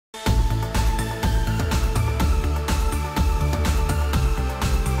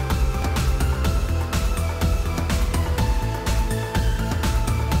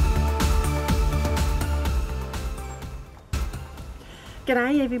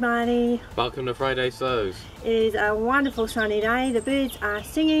G'day everybody. Welcome to Friday Slows. It is a wonderful sunny day, the birds are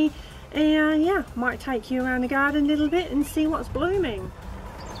singing, and yeah, might take you around the garden a little bit and see what's blooming.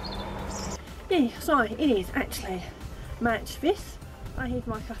 Yeah, so it is actually March 5th. I have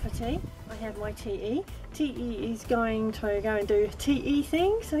my cup of tea, I have my TE. TE is going to go and do TE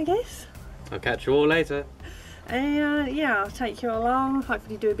things, I guess. I'll catch you all later. And yeah, I'll take you along,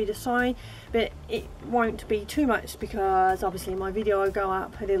 hopefully do a bit of sewing, but it won't be too much because obviously my video will go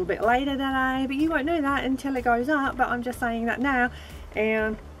up a little bit later today, but you won't know that until it goes up. But I'm just saying that now,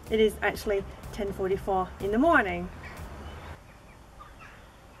 and it is actually 10:44 in the morning.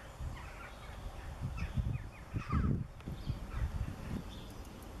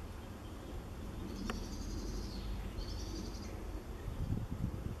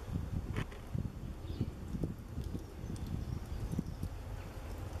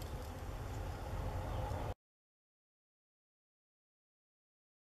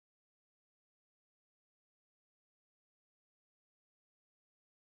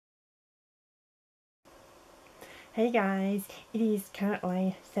 Hey guys, it is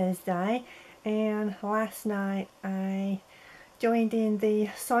currently Thursday, and last night I joined in the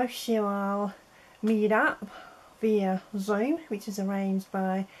social meetup via Zoom, which is arranged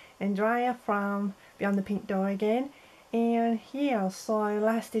by Andrea from Beyond the Pink Door again. And yeah, so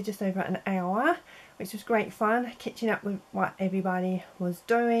lasted just over an hour, which was great fun, catching up with what everybody was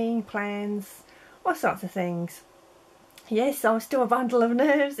doing, plans, all sorts of things. Yes, I was still a bundle of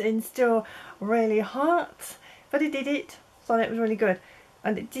nerves and still really hot, but I did it, so that was really good.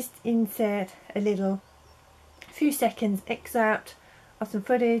 And it just insert a few seconds excerpt of some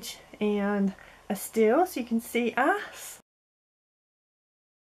footage and a still so you can see us.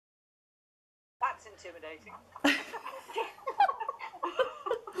 That's intimidating.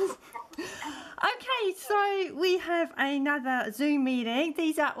 Okay, so we have another Zoom meeting.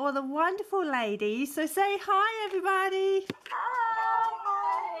 These are all the wonderful ladies, so say hi everybody. Hi.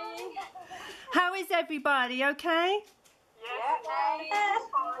 How is everybody, okay? Yes.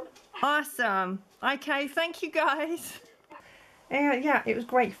 Awesome. Okay, thank you guys. Yeah, it was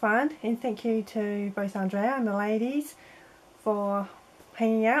great fun, and thank you to both Andrea and the ladies for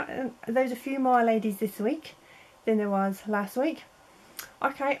hanging out. And there's a few more ladies this week than there was last week.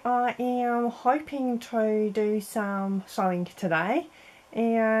 Okay, I am hoping to do some sewing today,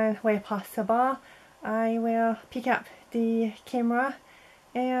 and where possible I will pick up the camera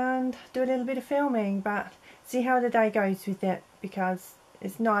and do a little bit of filming, but see how the day goes with it, because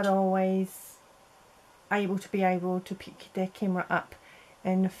it's not always able to pick the camera up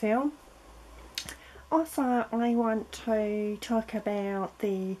and film. Also, I want to talk about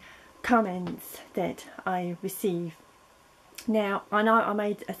the comments that I receive. Now, I know I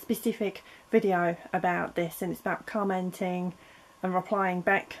made a specific video about this, and it's about commenting and replying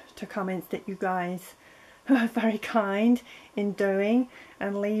back to comments that you guys are very kind in doing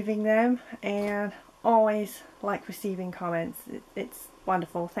and leaving them, and always like receiving comments. It's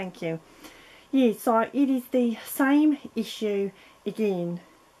wonderful, thank you. Yeah, so it is the same issue again,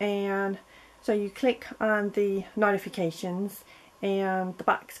 and so you click on the notifications and the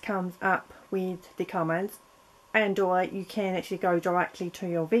box comes up with the comments, and or you can actually go directly to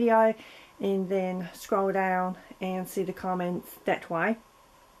your video and then scroll down and see the comments that way.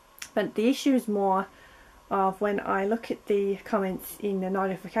 But the issue is more of when I look at the comments in the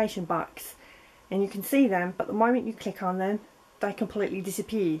notification box, and you can see them, but the moment you click on them they completely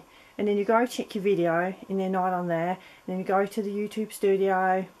disappear, and then you go check your video and they're not on there, and then you go to the YouTube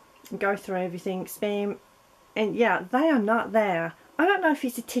studio and go through everything, spam, and yeah, they are not there. I don't know if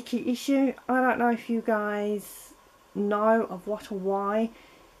it's a ticky issue. I don't know if you guys know of what or why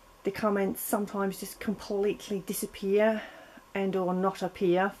the comments sometimes just completely disappear and or not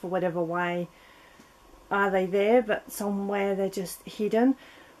appear for whatever way. Are they there, but somewhere they're just hidden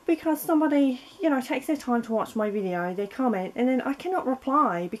because somebody, you know, takes their time to watch my video, they comment, and then I cannot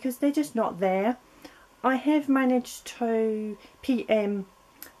reply because they're just not there. I have managed to PM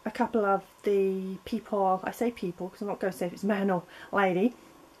a couple of the people, I say people because I'm not going to say if it's man or lady,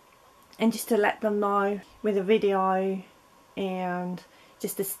 and just to let them know with a video and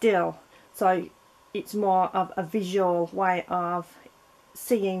just a still, so it's more of a visual way of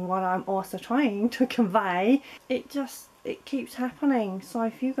seeing what I'm also trying to convey. It keeps happening. So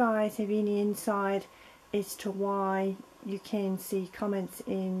if you guys have any insight as to why you can see comments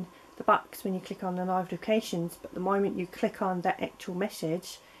in the box when you click on the notifications, but the moment you click on that actual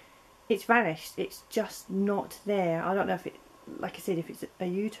message it's vanished, it's just not there. I don't know if it, like I said, if it's a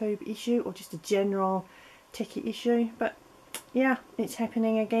YouTube issue or just a general techie issue, but yeah, it's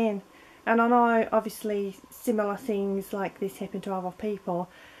happening again. And I know obviously similar things like this happen to other people,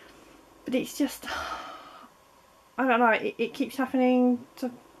 but it's just, I don't know, it keeps happening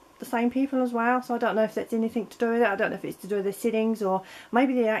to the same people as well. So I don't know if that's anything to do with it. I don't know if it's to do with their settings, or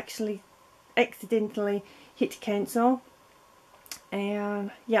maybe they actually accidentally hit cancel.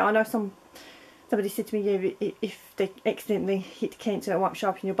 And yeah, I know somebody said to me, yeah, if they accidentally hit cancel, it won't show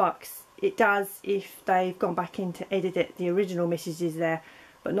up in your box. It does if they've gone back in to edit it. The original message is there,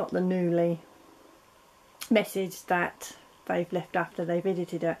 but not the newly message that they've left after they've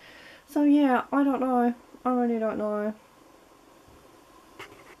edited it. So yeah, I don't know. I really don't know.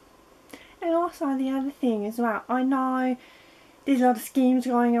 And also the other thing as well, I know there's a lot of schemes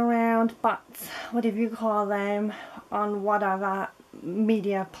going around, but whatever you call them, on whatever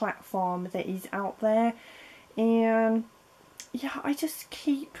media platform that is out there, and yeah, I just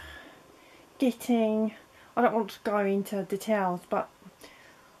keep getting, I don't want to go into details, but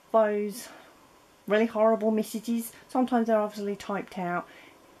those really horrible messages. Sometimes they're obviously typed out,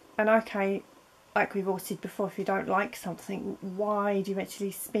 and okay, like we've all said before, if you don't like something, why do you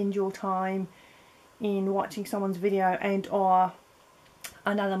actually spend your time in watching someone's video and or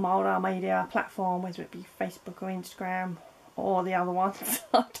another multimedia platform, whether it be Facebook or Instagram or the other ones?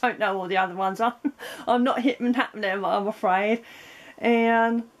 I don't know all the other ones. I'm not hip and happening, I'm afraid.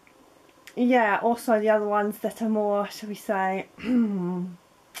 And yeah, also the other ones that are more, shall we say,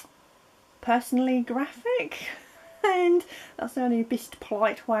 personally graphic, and that's the only best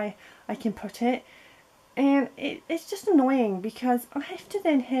polite way I can put it. And it's just annoying because I have to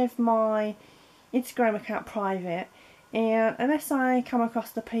then have my Instagram account private, and unless I come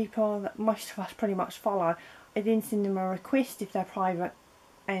across the people that most of us pretty much follow, I then send them a request if they're private,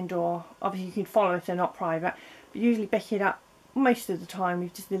 and or obviously you can follow if they're not private, but usually back it up most of the time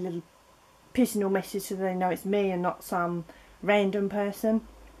with just a little personal message so they know it's me and not some random person.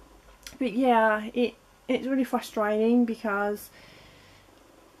 But yeah, it's really frustrating because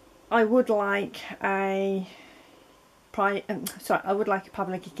I would like a I would like a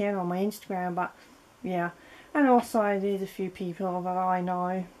public account on my Instagram, but yeah. And also there's a few people that I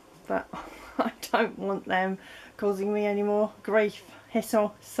know that I don't want them causing me any more grief,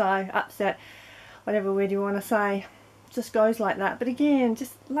 hassle, so upset, whatever word you want to say. Just goes like that. But again,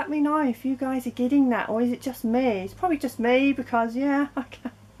 just let me know if you guys are getting that, or is it just me? It's probably just me because yeah,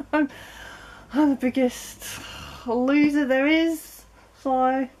 I'm the biggest loser there is,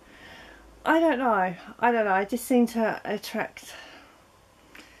 so I don't know. I just seem to attract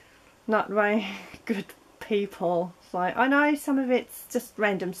not very good people. So I know some of it's just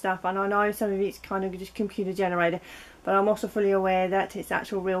random stuff, and I know some of it's kind of just computer generated, but I'm also fully aware that it's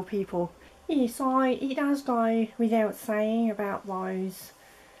actual real people. Yeah, so it does go without saying about those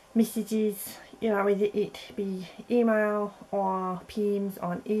messages, you know, whether it be email or PMs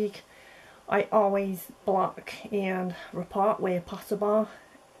on egg. I always block and report where possible.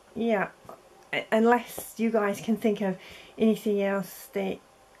 Yeah, unless you guys can think of anything else that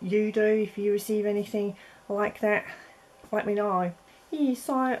you do, if you receive anything like that, let me know. Yeah,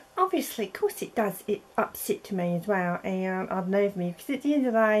 so obviously, of course it does, it upset me as well, and unnerve me, because at the end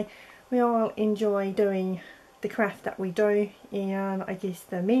of the day, we all enjoy doing the craft that we do, and I guess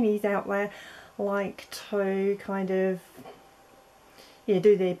the meanies out there like to kind of, yeah,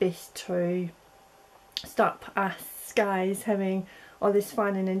 do their best to stop us guys having all this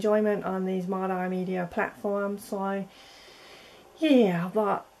fun and enjoyment on these multimedia platforms. So yeah,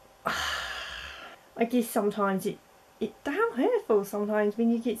 but I guess sometimes it's damn hurtful sometimes when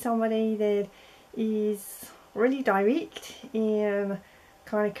you get somebody that is really direct and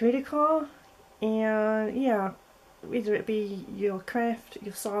kind of critical, and yeah, whether it be your craft,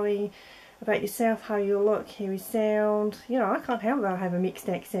 your sewing, about yourself, how you look, how you sound. You know, I can't help that I have a mixed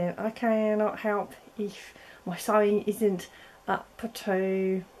accent. I cannot help if my sewing isn't up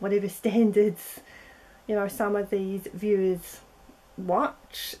to whatever standards, you know, some of these viewers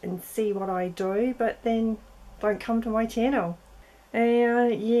watch and see what I do, but then don't come to my channel.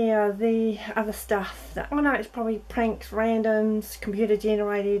 And yeah, the other stuff that I know it's probably pranks, randoms, computer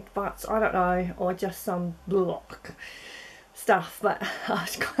generated, but I don't know, or just some block stuff, but I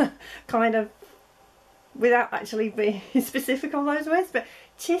was kind of, without actually being specific on those words, but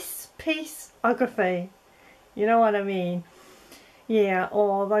chess pieceography, you know what I mean? Yeah,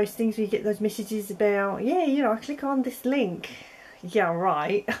 or those things where you get those messages about, yeah, you know, click on this link. Yeah,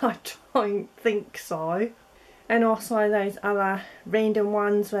 right, I don't think so. And also those other random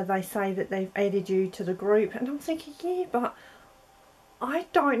ones where they say that they've added you to the group, and I'm thinking, yeah, but I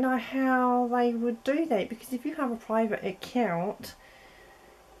don't know how they would do that, because if you have a private account,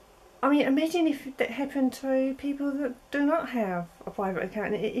 I mean, imagine if that happened to people that do not have a private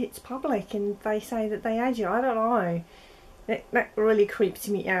account. It's public and they say that they add you. I don't know. That really creeps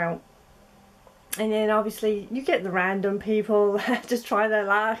me out. And then obviously you get the random people that just try their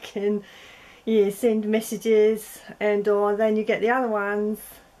luck and send messages, and or then you get the other ones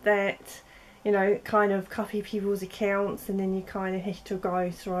that, you know, kind of copy people's accounts, and then you kind of have to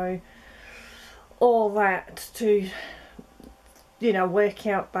go through all that to, you know, work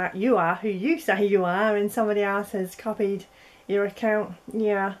out that you are who you say you are and somebody else has copied your account.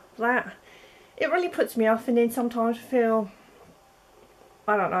 Yeah, that, it really puts me off, and then sometimes I feel,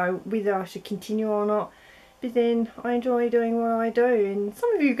 I don't know whether I should continue or not, but then I enjoy doing what I do, and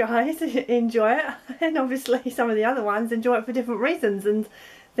some of you guys enjoy it, and obviously some of the other ones enjoy it for different reasons and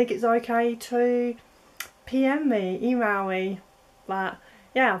think it's okay to PM me, email me, but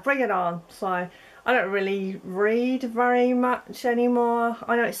yeah, bring it on. So I don't really read very much anymore.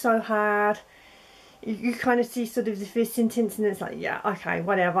 I know it's so hard. You kind of see sort of the first sentence and it's like, yeah, okay,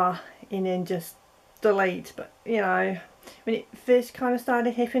 whatever, and then just delete. But you know, when it first kind of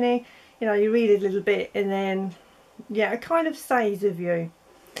started happening, you know, you read a little bit and then, yeah, it kind of stays with you.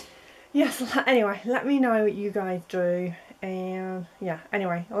 Yes, anyway, let me know what you guys do, and yeah,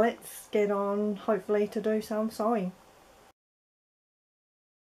 anyway, let's get on hopefully to do some sewing.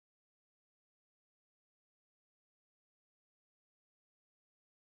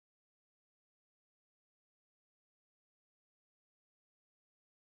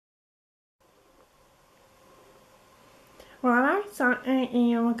 Righto, so I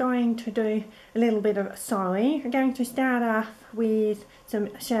am going to do a little bit of sewing. I'm going to start off with some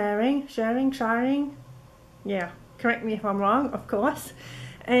shirring, yeah, correct me if I'm wrong, of course.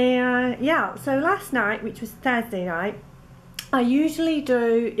 And yeah, so last night, which was Thursday night, I usually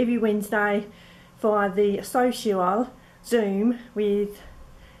do every Wednesday for the social Zoom with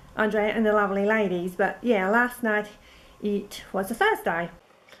Andrea and the lovely ladies, but yeah, last night it was a Thursday.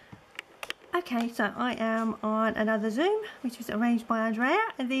 Okay, so I am on another Zoom, which was arranged by Andrea,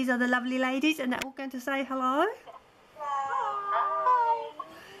 and these are the lovely ladies, and they're all going to say hello. Hi.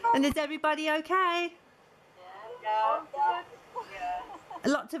 And is everybody okay? Yeah.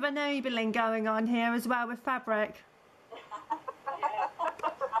 Lots of enabling going on here as well with fabric.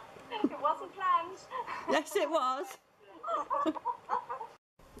 It wasn't planned. Yes, it was.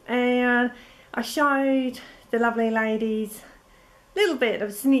 And I showed the lovely ladies a little bit of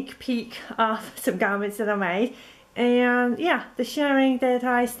a sneak peek of some garments that I made, and yeah, the shirring that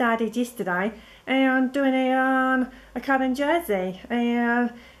I started yesterday and doing it on a cotton jersey,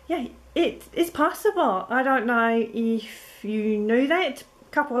 and yeah, it is possible. I don't know if you knew that.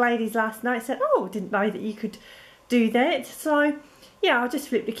 A couple of ladies last night said, oh, didn't know that you could do that. So yeah, I'll just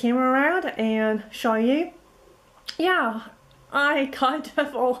flip the camera around and show you. Yeah, I kind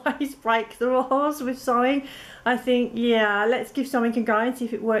of always break the rules with sewing. I think, yeah, let's give something a go and see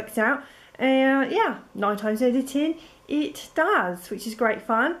if it works out. And yeah, 9 times out of 10 it does, which is great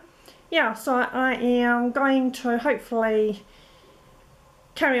fun. Yeah, so I am going to hopefully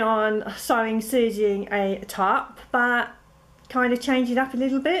carry on serging a top, but kind of change it up a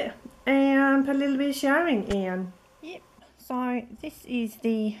little bit and put a little bit of shirring in. Yep, so this is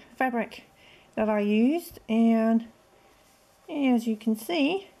the fabric that I used, and as you can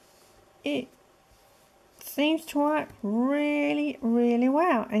see, it seems to work really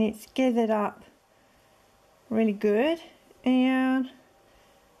well, and it's gathered up really good, and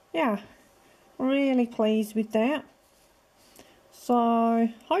yeah, really pleased with that. So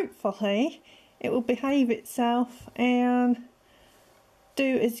hopefully it will behave itself and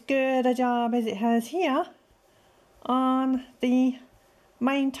do as good a job as it has here on the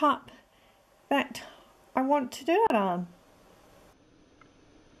main top that I want to do it on.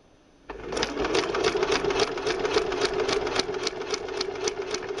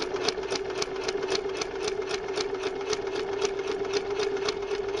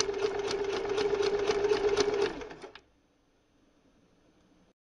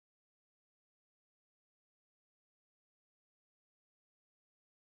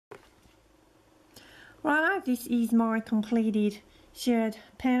 Righto, this is my completed shirred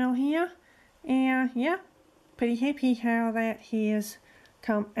panel here, and yeah, pretty happy how that has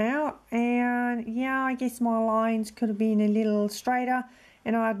come out. And yeah, I guess my lines could have been a little straighter,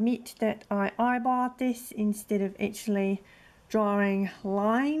 and I admit that I eyeballed this instead of actually drawing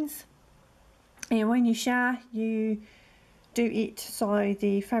lines. And when you share, you do it so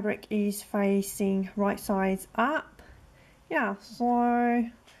the fabric is facing right sides up. Yeah, so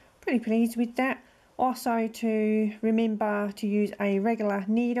pretty pleased with that. Also, to remember to use a regular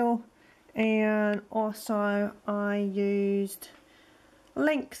needle, and also I used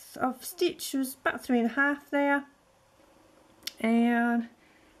length of stitch was about 3.5 there, and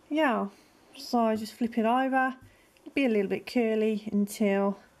yeah, so I just flip it over. It'll be a little bit curly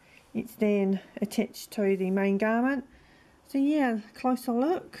until it's then attached to the main garment. So yeah, closer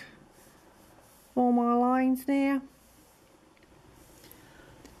look for my lines there.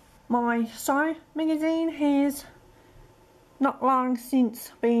 My sew magazine has not long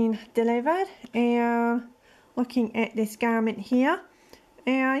since been delivered, and looking at this garment here,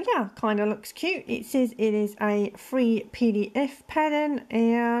 and yeah, kind of looks cute. It says it is a free PDF pattern,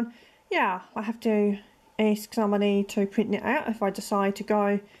 and yeah, I have to ask somebody to print it out if I decide to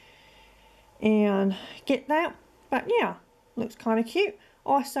go and get that. But yeah, looks kind of cute.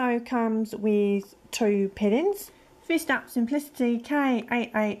 Also comes with 2 patterns. First up, Simplicity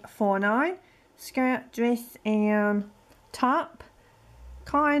K8849, skirt, dress and top.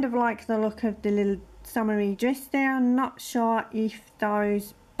 Kind of like the look of the little summery dress there. Not sure if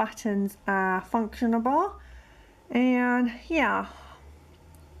those buttons are functionable. And yeah,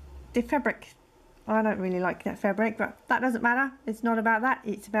 the fabric, I don't really like that fabric, but that doesn't matter. It's not about that,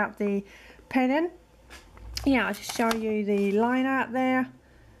 it's about the pattern. Yeah, I'll just show you the line art there.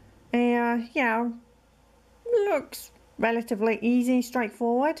 And yeah, looks relatively easy,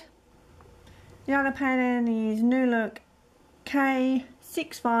 straightforward. The other pattern is New Look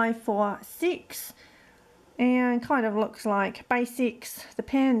K6546, and kind of looks like basics. The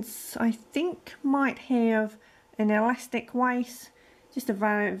pants, I think, might have an elastic waist, just a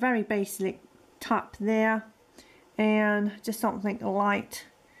very basic top there, and just something light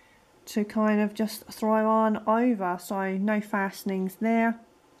to kind of just throw on over, so no fastenings there.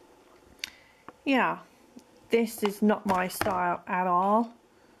 Yeah, this is not my style at all.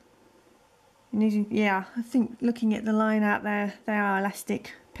 Yeah, I think looking at the line out there, they are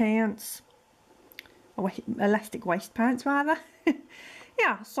elastic pants, or elastic waist pants rather.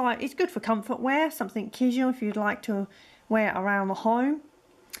 Yeah, so it's good for comfort wear, something casual if you'd like to wear it around the home.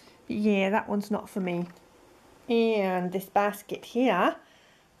 But yeah, that one's not for me. And this basket here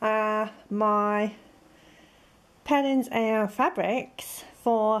are my patterns and fabrics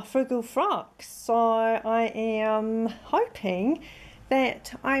for Frugal Frocks. So I am hoping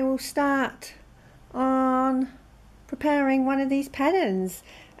that I will start on preparing one of these patterns,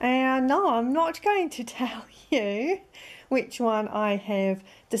 and no, I'm not going to tell you which one I have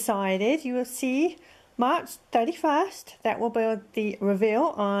decided. You will see March 31st, that will be the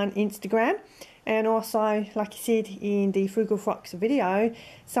reveal on Instagram. And also, like I said in the Frugal Frocks video,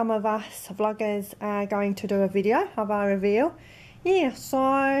 some of us vloggers are going to do a video of our reveal. Yeah,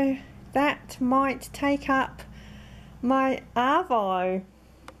 so that might take up my arvo.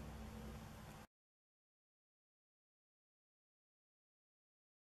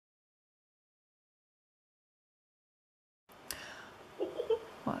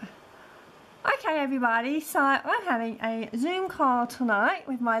 Okay everybody, so I'm having a Zoom call tonight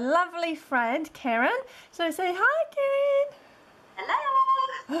with my lovely friend Karen. So say hi, Karen.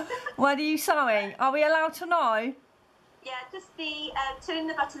 Hello! What are you sewing? Are we allowed to know? Yeah, just the turning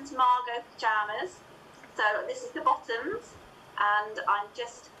the button to Margot pyjamas. So this is the bottoms, and I'm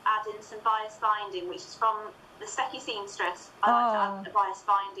just adding some bias binding, which is from the Specky seamstress. I like to add the bias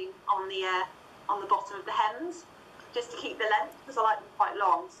binding on the bottom of the hems, just to keep the length, because I like them quite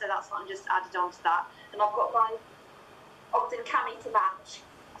long. So that's what I'm just added onto that. And I've got my Ogden cami to match.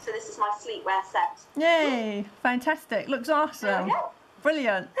 So this is my sleepwear set. Yay! Fantastic. Looks awesome.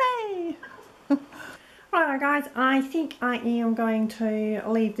 Brilliant. Hey! Right guys, I think I am going to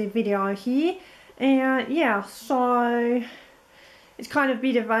leave the video here. And yeah, so it's kind of a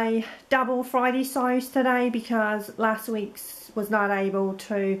bit of a double Friday sews today, because last week's was not able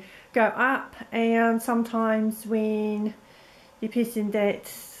to go up, and sometimes when the person that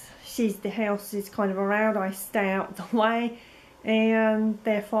sees the house is kind of around, I stay out the way, and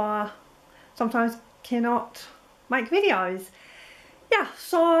therefore sometimes cannot make videos. Yeah,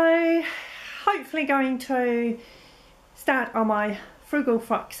 so hopefully going to start on my Frugal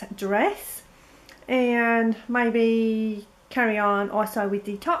Frocks dress, and maybe carry on also with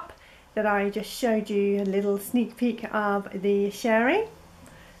the top that I just showed you a little sneak peek of the shirring.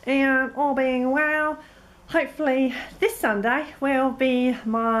 And all being well, hopefully this Sunday will be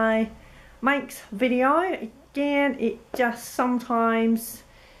my Manx video. Again, it just sometimes,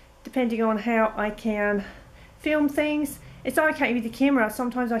 depending on how I can film things, it's okay with the camera.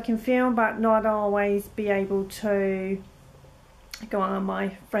 Sometimes I can film, but not always be able to go on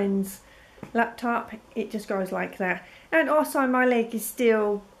my friend's laptop. It just goes like that. And also my leg is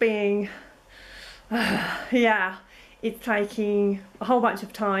still being yeah, it's taking a whole bunch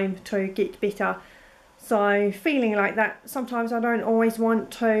of time to get better, So feeling like that, sometimes I don't always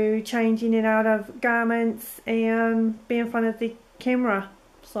want to change in and out of garments and be in front of the camera.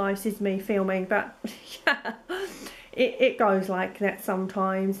 So this is me filming, but yeah, it goes like that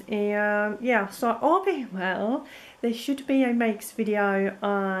sometimes. And yeah, so all being well, there should be a makes video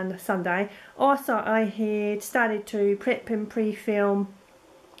on Sunday. Also, I had started to prep and pre-film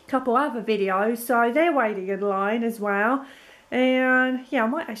a couple other videos, so they're waiting in line as well. And yeah, I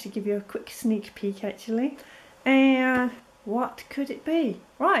might actually give you a quick sneak peek actually. And what could it be?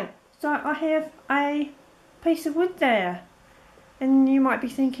 Right, so I have a piece of wood there. And you might be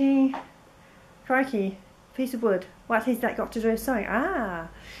thinking, crikey, piece of wood, what has that got to do with sewing? Ah,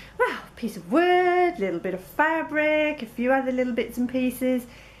 well, piece of wood, little bit of fabric, a few other little bits and pieces.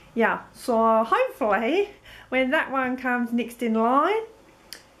 Yeah, so hopefully when that one comes next in line,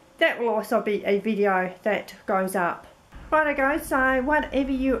 that will also be a video that goes up. Righto guys, so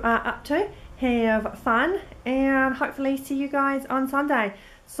whatever you are up to, have fun and hopefully see you guys on Sunday.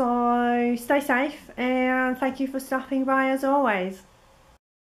 So stay safe and thank you for stopping by as always.